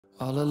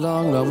All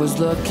along I was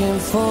looking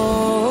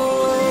for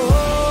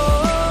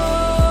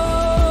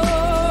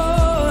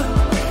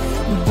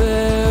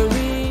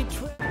buried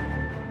treasure.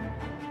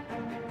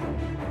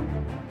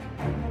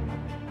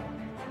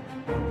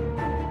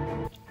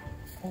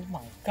 Oh my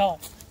god，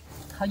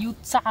 它又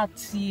炸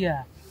鸡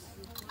啊！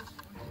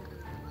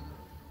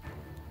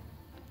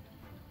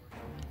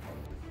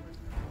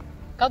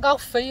刚刚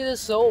飞的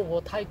时候，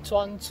我太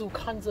专注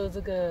看着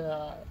这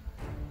个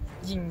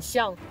影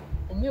像，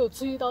我没有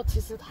注意到，其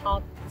实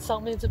它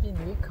上面这边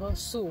有一棵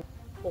树。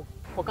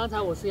我刚才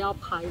我是要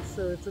拍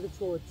摄这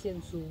座建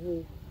筑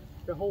物，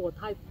然后我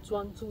太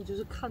专注，就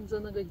是看着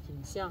那个影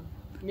像，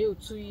没有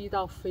注意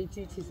到飞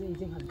机其实已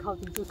经很靠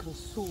近这棵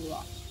树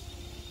了。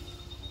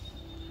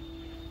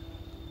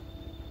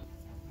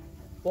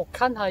我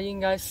看它应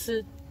该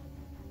是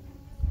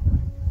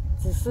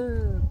只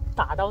是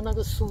打到那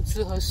个树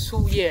枝和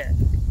树叶。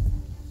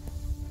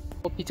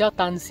我比较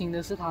担心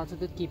的是它这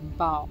个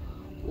gimbal，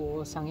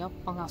 我想要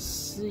帮它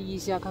试一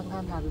下，看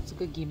看它的这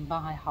个 gimbal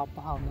还好不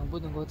好，能不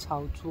能够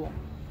操作。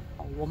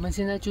我们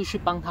现在就去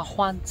帮它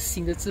换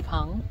新的翅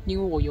膀，因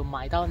为我有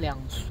买到2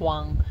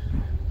双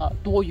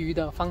多余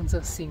的放这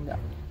新的，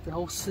然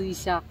后试一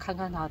下看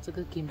看它这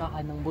个 gimbal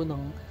还能不能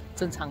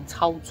正常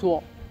操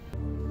作。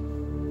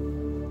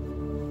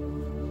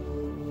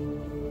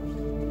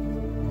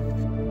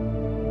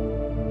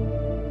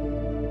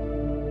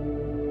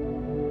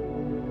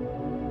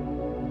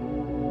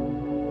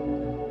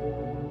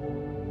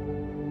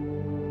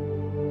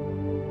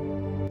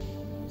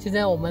现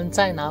在我们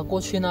再拿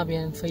过去那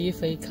边飞一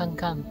飞看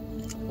看，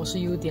我是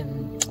有点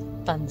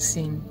担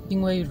心，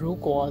因为如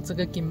果这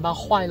个 gimbal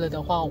坏了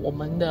的话，我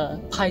们的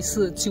拍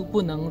摄就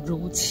不能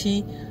如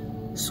期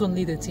顺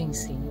利的进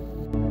行。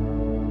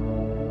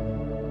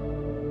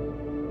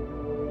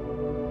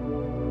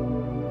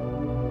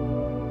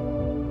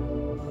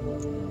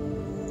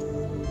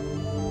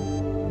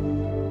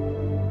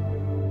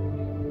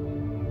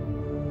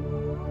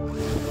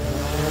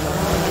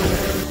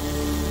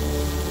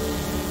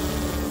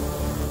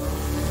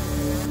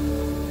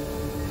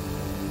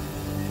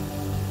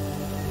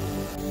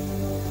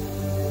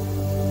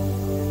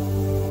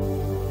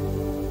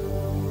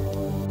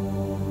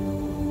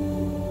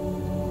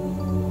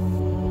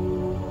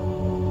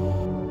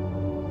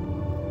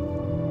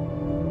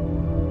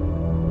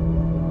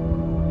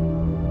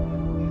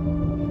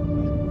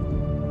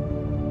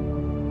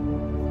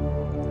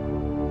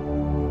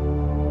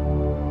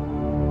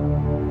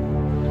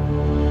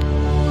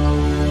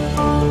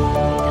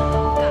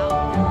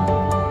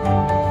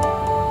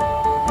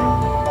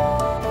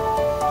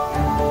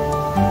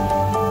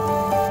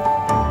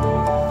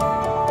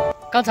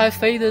刚才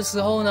飞的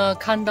时候呢，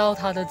看到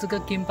它的这个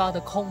gimbal 的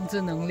控制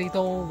能力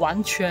都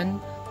完全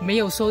没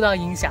有受到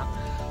影响，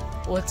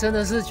我真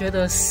的是觉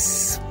得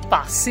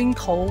把心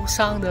头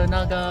上的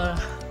那个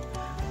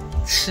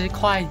10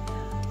块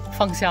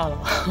放下了。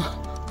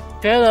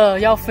觉得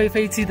要飞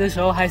飞机的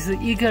时候还是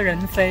一个人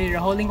飞，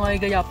然后另外一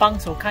个要帮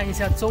手看一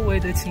下周围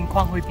的情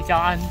况会比较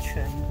安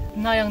全，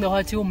那样的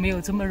话就没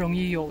有这么容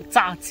易有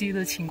炸机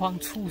的情况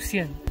出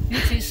现。尤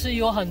其是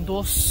有很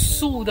多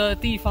树的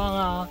地方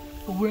啊，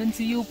无人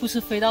机又不是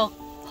飞到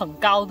很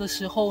高的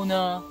时候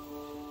呢，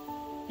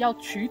要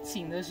取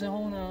景的时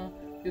候呢，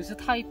有时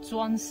太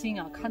专心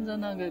啊，看着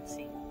那个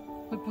景，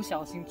会不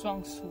小心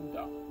撞树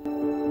的。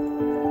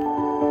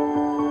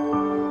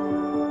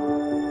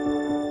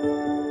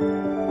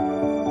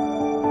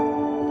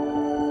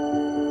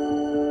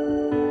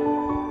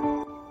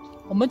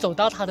我们走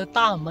到它的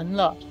大门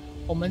了，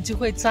我们就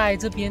会在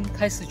这边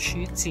开始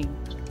取景。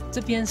这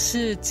边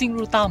是进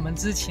入大门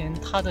之前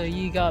它的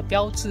一个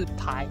标志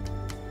牌。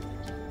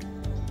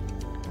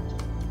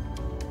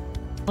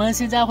我们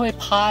现在会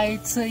拍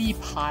这一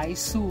排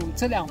树，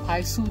这2排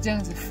树这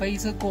样子飞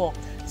着过，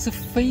是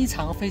非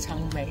常非常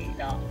美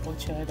的，我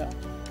觉得。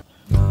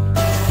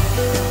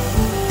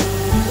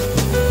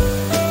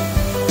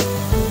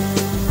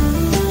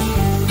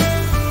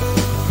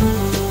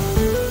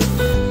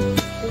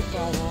不高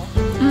哦。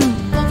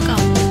不高。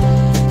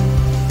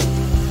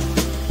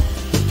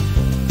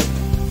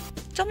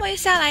周末又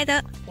下来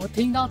的。我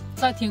听到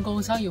在天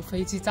空上有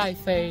飞机在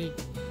飞。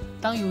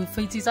当有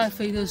飞机在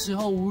飞的时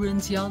候，无人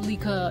机要立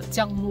刻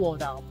降落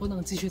的，不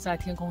能继续在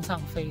天空上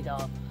飞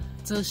的。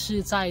这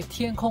是在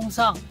天空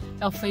上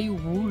要飞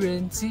无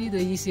人机的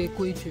一些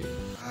规矩。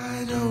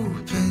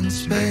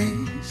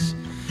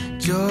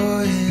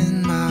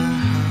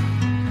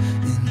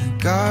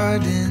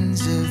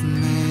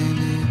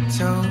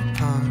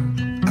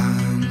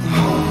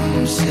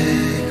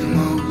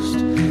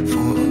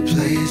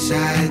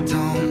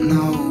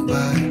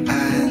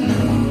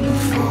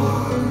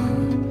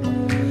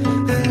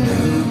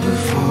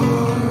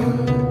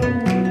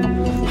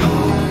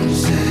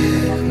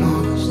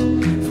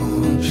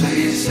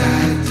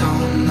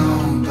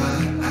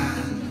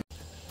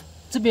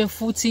这边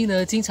附近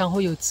呢，经常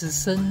会有直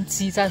升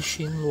机在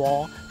巡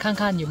逻，看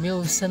看有没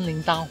有森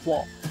林大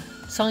火。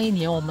上一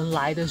年我们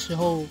来的时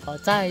候，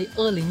在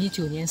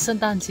2019年圣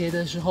诞节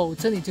的时候，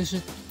这里就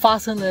是发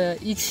生了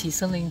一起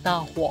森林大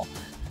火。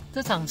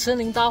这场森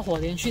林大火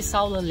连续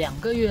烧了2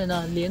个月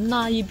呢，连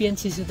那一边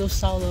其实都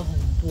烧了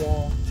很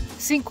多，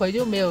幸亏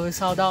就没有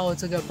烧到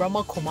这个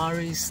Brahma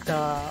Kumaris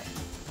的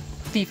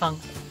地方，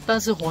但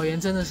是火源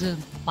真的是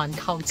蛮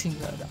靠近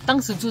了的。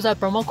当时住在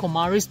Brahma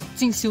Kumaris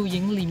进修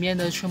营里面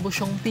的全部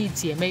兄弟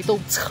姐妹都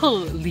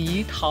撤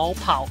离逃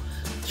跑，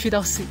去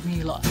到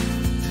Sydney 了。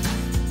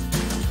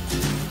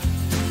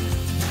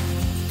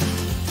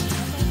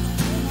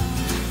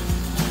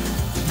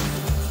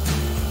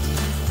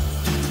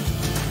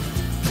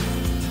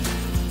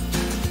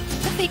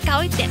飞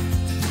高一点，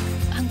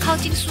很靠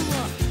近树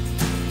哦。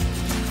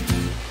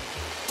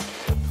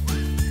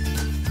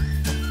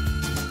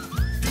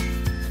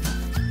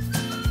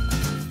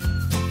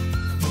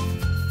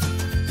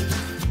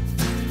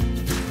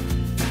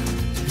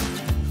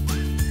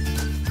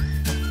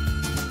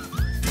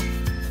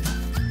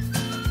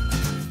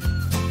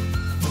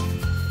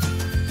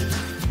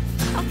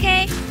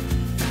OK，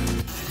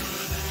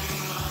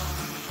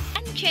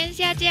 安全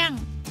下降，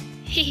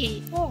嘿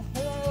嘿。哦，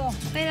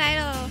回来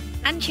了，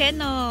安全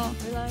哦。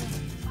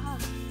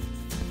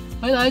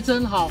回来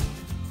真好。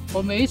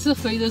我每一次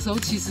飞的时候，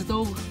其实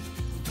都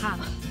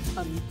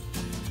很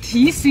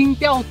提心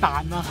吊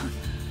胆啊，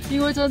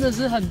因为真的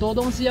是很多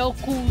东西要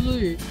顾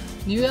虑。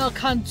你又要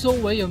看周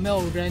围有没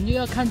有人，又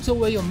要看周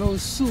围有没有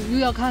树，又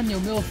要看有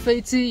没有飞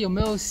机，有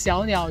没有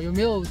小鸟，有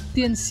没有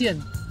电线。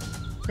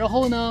然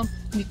后呢，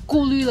你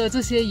顾虑了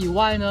这些以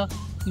外呢，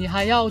你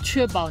还要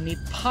确保你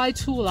拍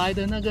出来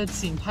的那个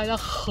景拍得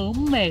很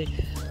美。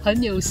很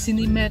有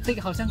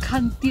cinematic， 好像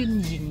看电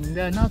影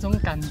的那种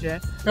感觉，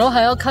然后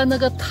还要看那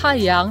个太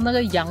阳、那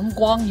个阳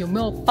光有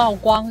没有曝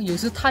光。有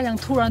时太阳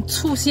突然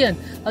出现，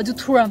它就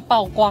突然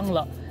曝光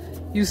了；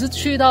有时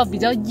去到比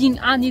较阴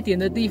暗一点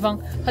的地方，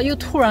它又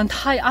突然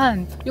太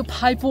暗，又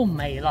拍不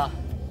美了。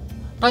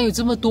当有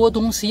这么多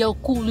东西要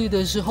顾虑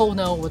的时候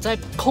呢，我在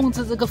控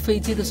制这个飞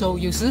机的时候，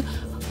有时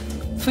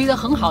飞得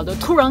很好的，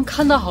突然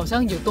看到好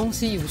像有东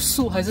西，有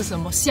树还是什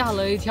么，吓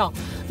了一跳。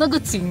那个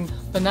景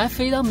本来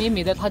飞到美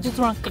美的，它就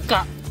突然嘎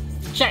嘎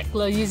jack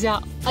了一下，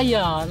哎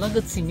呀，那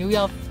个景又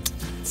要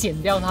剪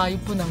掉它，又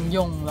不能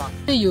用了。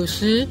有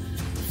时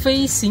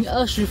飞行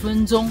20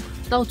分钟，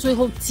到最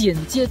后简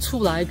介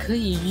出来可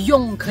以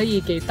用，可以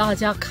给大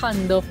家看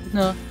的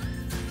呢，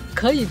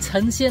可以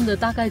呈现的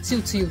大概就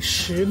只有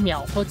10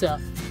秒，或者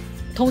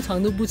通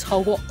常都不超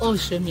过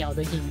20秒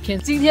的影片。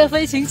今天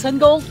飞行成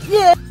功，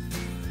耶！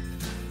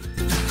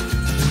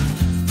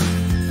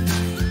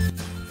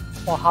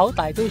我好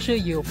歹都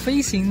是有飞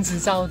行执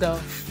照的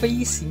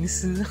飞行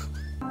师。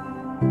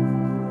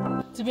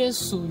这边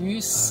属于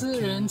私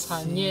人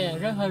产业，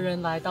任何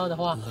人来到的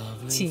话，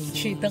请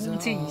去登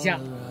记一下。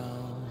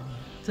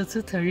这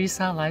次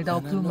Teresa 来到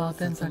Blue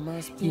Mountain 上，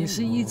也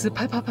是一直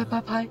拍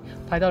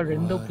到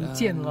人都不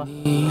见了。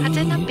他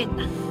在那边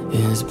呢。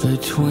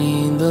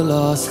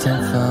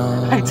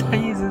还在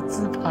一直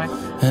自拍。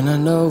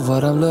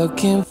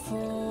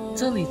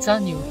这里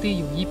占有地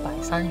有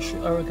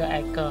132个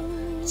acre。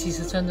其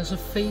实真的是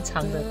非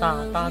常的大，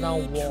大到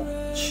我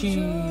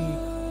去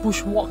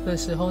bushwalk 的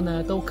时候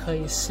呢，都可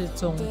以失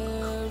踪。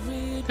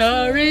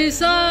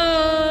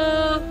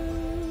Teresa，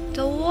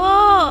 走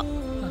哦，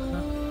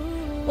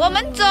我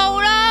们走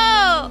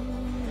了。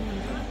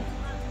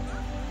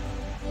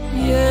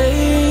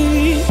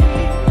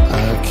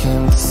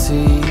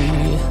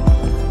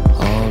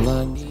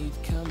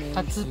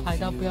他自拍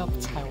到不要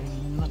踩我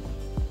们了，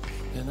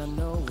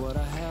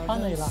翻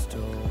嚟啦，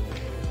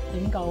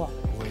點夠啊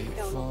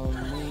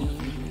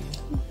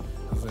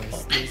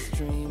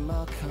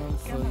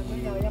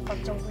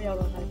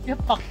？100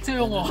張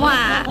哦！哇，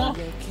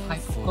拍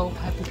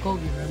不夠，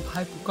有人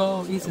拍不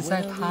夠，一直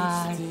在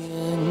拍。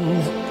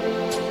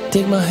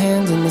Dig my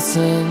hands in the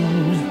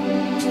sand.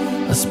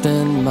 I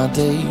spend my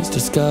days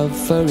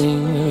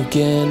discovering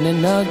again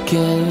and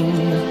again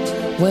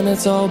when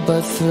it's all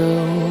but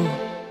through.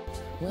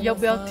 要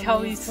不要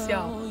跳一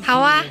下？好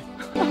啊。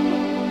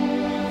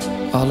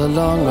All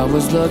along I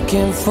was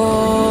looking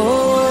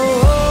for